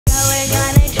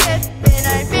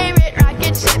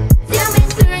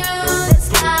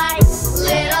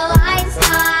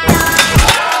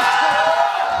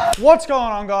What's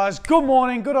going on, guys? Good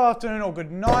morning, good afternoon, or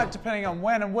good night, depending on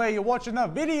when and where you're watching the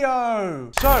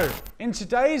video. So, in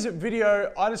today's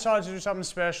video, I decided to do something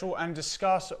special and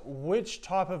discuss which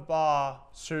type of bar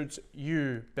suits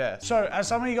you best. So, as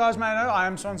some of you guys may know, I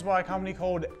am sponsored by a company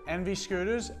called Envy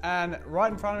Scooters, and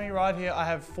right in front of me right here, I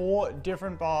have 4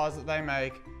 different bars that they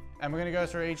make, and we're gonna go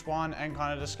through each one and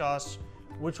kind of discuss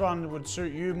which one would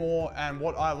suit you more and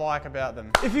what I like about them.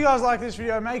 If you guys like this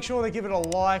video, make sure to give it a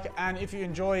like, and if you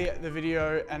enjoy the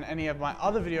video and any of my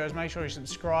other videos, make sure you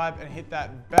subscribe and hit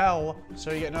that bell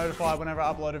so you get notified whenever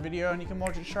I upload a video and you can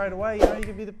watch it straight away. You know, you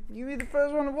can be the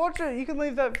first one to watch it. You can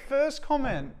leave that first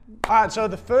comment. All right, so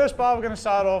the first bar we're gonna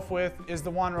start off with is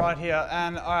the one right here.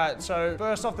 And all right, so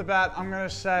first off the bat, I'm gonna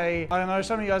say, I know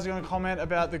some of you guys are gonna comment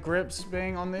about the grips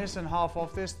being on this and half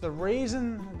off this. The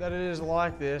reason that it is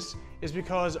like this is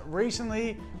because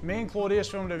recently, me and Claudius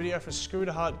filmed a video for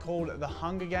Scooter Hut called The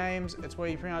Hunger Games. It's where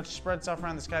you pretty much spread stuff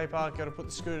around the skate park, got to put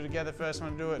the scooter together, first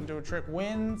one to do it and do a trick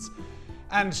wins.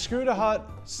 And Scooter Hut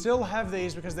still have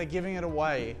these because they're giving it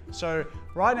away. So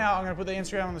right now, I'm gonna put the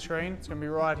Instagram on the screen. It's gonna be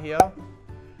right here.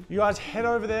 You guys head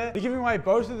over there. They're giving away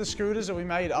both of the scooters that we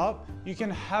made up. You can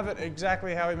have it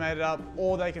exactly how we made it up,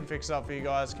 or they can fix it up for you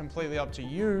guys, completely up to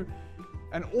you.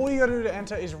 And all you gotta do to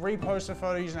enter is repost a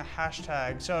photo using a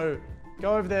hashtag. So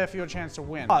go over there for your chance to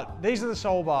win. But these are the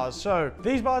sole bars. So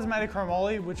these bars are made of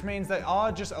chromoly, which means they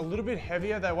are just a little bit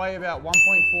heavier. They weigh about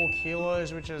 1.4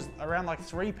 kilos, which is around like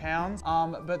 3 pounds.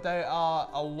 But they are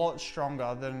a lot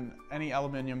stronger than any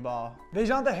aluminium bar.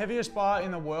 These aren't the heaviest bar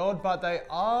in the world, but they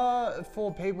are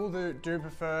for people that do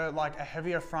prefer like a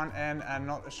heavier front end and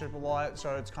not a super light.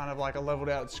 So it's kind of like a leveled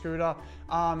out scooter.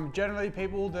 Generally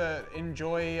people that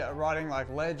enjoy riding like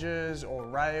ledges or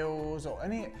rails or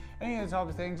any of the type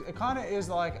of things, it kind of is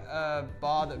like a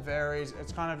bar that varies.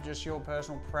 It's kind of just your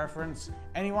personal preference.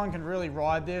 Anyone can really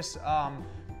ride this.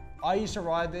 I used to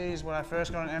ride these when I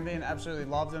first got an Envy and absolutely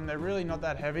loved them. They're really not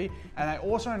that heavy. And they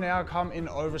also now come in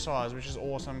oversized, which is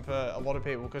awesome for a lot of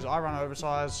people because I run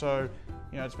oversized, so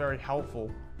you know, it's very helpful.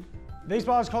 These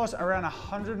bars cost around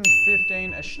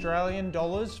 115 Australian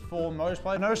dollars for most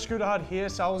places. I know Scooter Hut here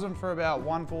sells them for about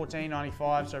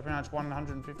 $114.95, so pretty much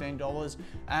 $115,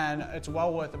 and it's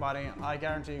well worth the money. I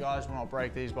guarantee you guys will not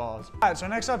break these bars. All right, so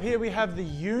next up here we have the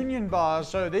Union bars.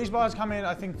 So these bars come in,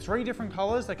 I think, 3 different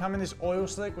colors. They come in this oil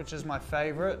slick, which is my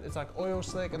favorite. It's like oil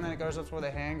slick, and then it goes up to where the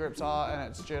hand grips are, and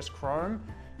it's just chrome.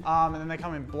 And then they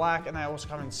come in black, and they also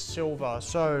come in silver.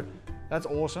 So that's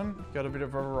awesome. Got a bit of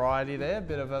variety there, a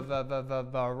bit of a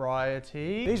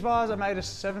variety. These bars are made of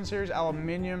 7 series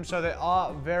aluminium, so they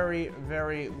are very,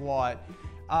 very light.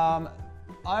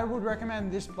 I would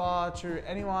recommend this bar to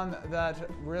anyone that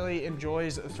really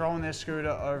enjoys throwing their scooter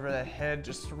over their head,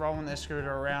 just throwing their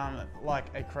scooter around like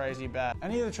a crazy bat.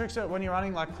 Any of the tricks that when you're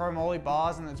running like chromoly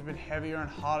bars and it's a bit heavier and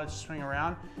harder to swing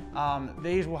around,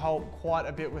 these will help quite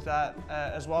a bit with that,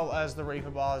 as well as the Reaper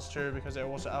bars too, because they're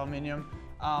also aluminium.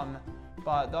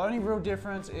 But the only real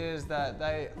difference is that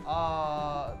they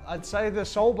are, I'd say the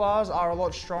sole bars are a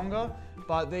lot stronger,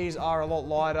 but these are a lot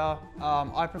lighter.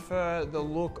 I prefer the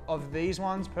look of these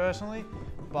ones personally,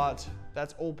 but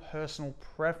that's all personal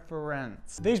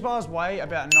preference. These bars weigh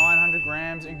about 900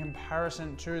 grams in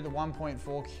comparison to the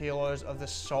 1.4 kilos of the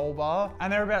sole bar.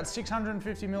 And they're about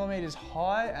 650 millimeters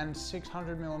high and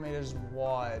 600 millimeters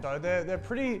wide. So they're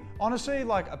pretty, honestly,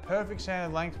 like a perfect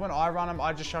standard length. When I run them,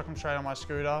 I just chuck them straight on my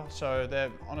scooter. So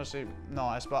they're honestly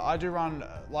nice, but I do run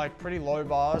like pretty low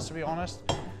bars, to be honest.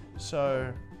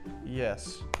 So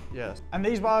yes. Yes. And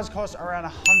these bars cost around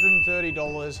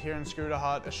 $130 here in Scooter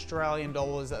Hut, Australian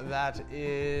dollars. That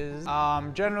is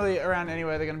generally around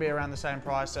anywhere. They're going to be around the same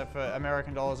price, except for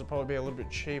American dollars. It'll probably be a little bit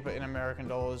cheaper in American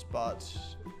dollars, but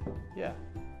yeah.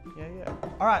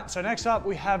 All right, so next up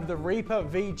we have the Reaper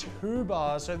V2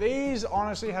 bars. So these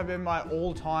honestly have been my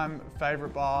all-time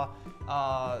favorite bar.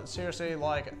 Seriously,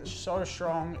 like so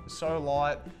strong, so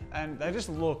light, and they just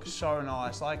look so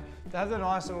nice. Like they have the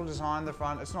nice little design in the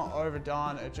front. It's not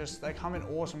overdone. They come in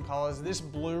awesome colors. This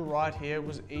blue right here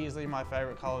was easily my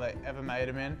favorite color they ever made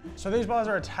them in. So these bars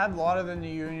are a tad lighter than the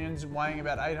Unions, weighing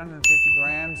about 850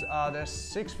 grams. They're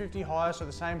 650 high, so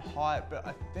the same height, but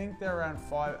I think they're around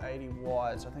 580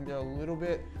 wide. So I think they're a little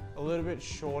bit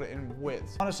shorter in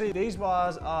width. Honestly, these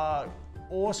bars are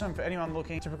awesome for anyone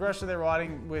looking to progress to their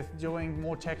riding with doing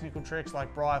more technical tricks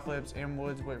like bri flips,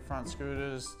 inwards, whip front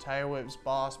scooters, tail whips,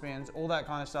 bar spins, all that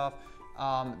kind of stuff.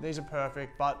 These are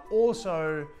perfect, but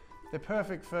also they're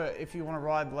perfect for if you want to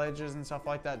ride ledges and stuff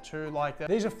like that too.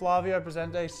 These are Flavio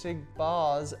Presente Sig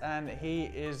bars, and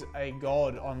he is a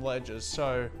god on ledges.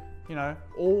 So you know,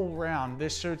 all round,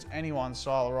 this suits anyone's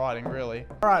style of riding, really.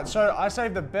 All right, so I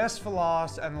saved the best for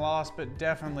last, and last but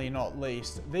definitely not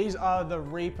least. These are the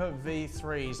Reaper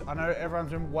V3s. I know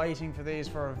everyone's been waiting for these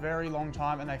for a very long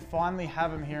time, and they finally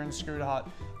have them here in Scooter Hut.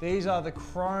 These are the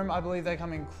chrome, I believe they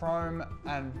come in chrome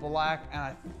and black, and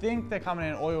I think they're coming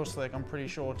in oil slick, I'm pretty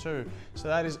sure too. So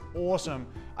that is awesome.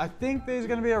 I think these are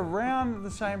gonna be around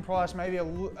the same price, maybe a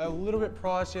little bit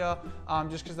pricier,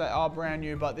 just because they are brand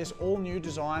new, but this all new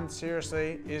design,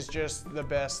 seriously, is just the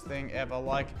best thing ever.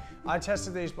 Like, I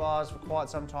tested these bars for quite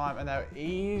some time, and they're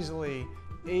easily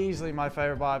my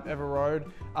favorite bar I've ever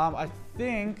rode. I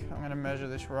think, I'm gonna measure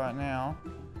this right now.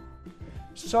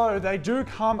 So they do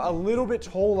come a little bit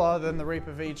taller than the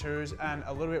Reaper V2s and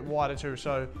a little bit wider too,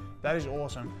 so that is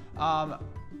awesome.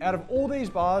 Out of all these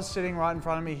bars sitting right in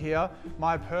front of me here,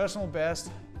 my personal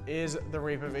best is the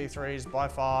Reaper V3s by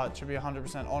far, to be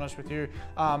 100% honest with you.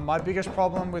 My biggest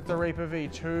problem with the Reaper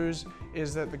V2s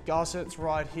is that the gussets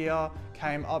right here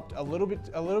came up a little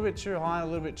bit too high and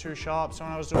a little bit too sharp. So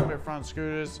when I was doing bit front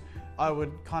scooters, I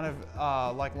would kind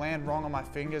of like land wrong on my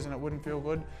fingers and it wouldn't feel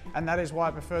good. And that is why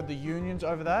I preferred the Unions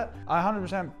over that. I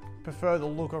 100% prefer the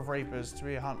look of Reapers, to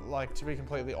be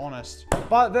completely honest.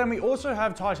 But then we also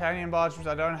have titanium bars, which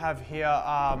I don't have here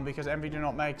because Envy do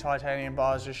not make titanium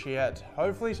bars just yet.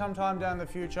 Hopefully sometime down the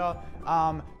future.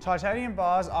 Titanium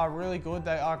bars are really good.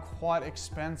 They are quite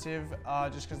expensive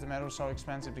just because the metal is so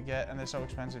expensive to get and they're so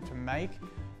expensive to make.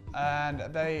 And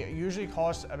they usually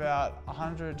cost about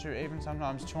 $100 to even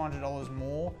sometimes $200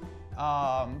 more.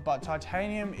 But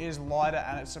titanium is lighter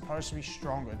and it's supposed to be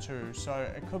stronger too. So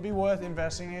it could be worth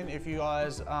investing in if you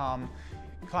guys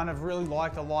kind of really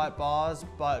like the light bars,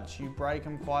 but you break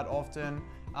them quite often.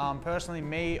 Personally,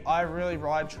 me, I really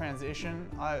ride transition.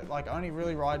 I only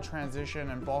really ride transition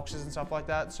and boxes and stuff like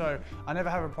that. So I never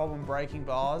have a problem breaking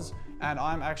bars. And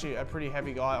I'm actually a pretty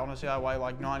heavy guy. Honestly, I weigh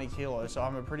like 90 kilos. So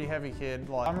I'm a pretty heavy kid.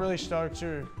 Like, I'm really stoked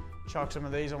to chuck some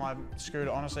of these on my scooter,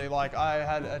 honestly. Like, I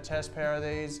had a test pair of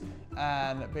these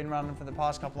and been running for the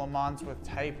past couple of months with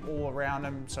tape all around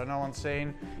them so no one's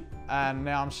seen. And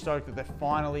now I'm stoked that they're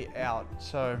finally out.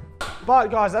 So, but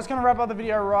guys, that's gonna wrap up the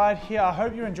video right here. I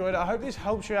hope you enjoyed it. I hope this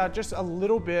helps you out just a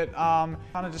little bit, kind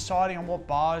of deciding on what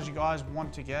bars you guys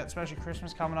want to get, especially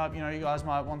Christmas coming up. You know, you guys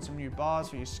might want some new bars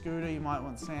for your scooter. You might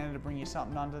want Santa to bring you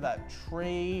something under that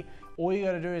tree. All you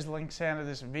gotta do is link Santa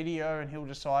this video and he'll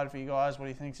decide for you guys what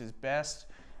he thinks is best.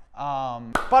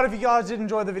 But if you guys did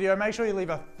enjoy the video, make sure you leave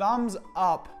a thumbs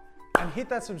up and hit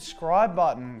that subscribe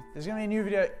button. There's gonna be a new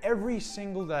video every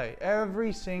single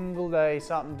day,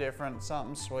 something different,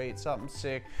 something sweet, something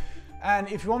sick. And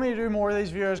if you want me to do more of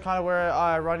these videos, kind of where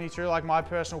I run you through like my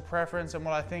personal preference and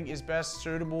what I think is best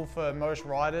suitable for most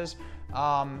riders,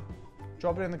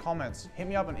 drop it in the comments. Hit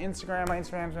me up on Instagram. My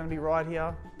Instagram's gonna be right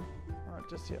here.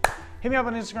 Just here. Hit me up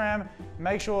on Instagram.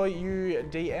 Make sure you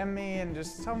DM me and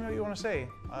just tell me what you want to see,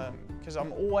 because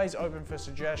I'm always open for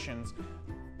suggestions.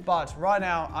 But right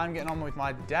now, I'm getting on with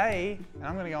my day, and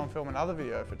I'm going to go and film another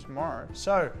video for tomorrow.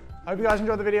 So, hope you guys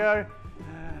enjoyed the video.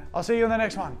 I'll see you in the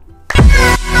next one.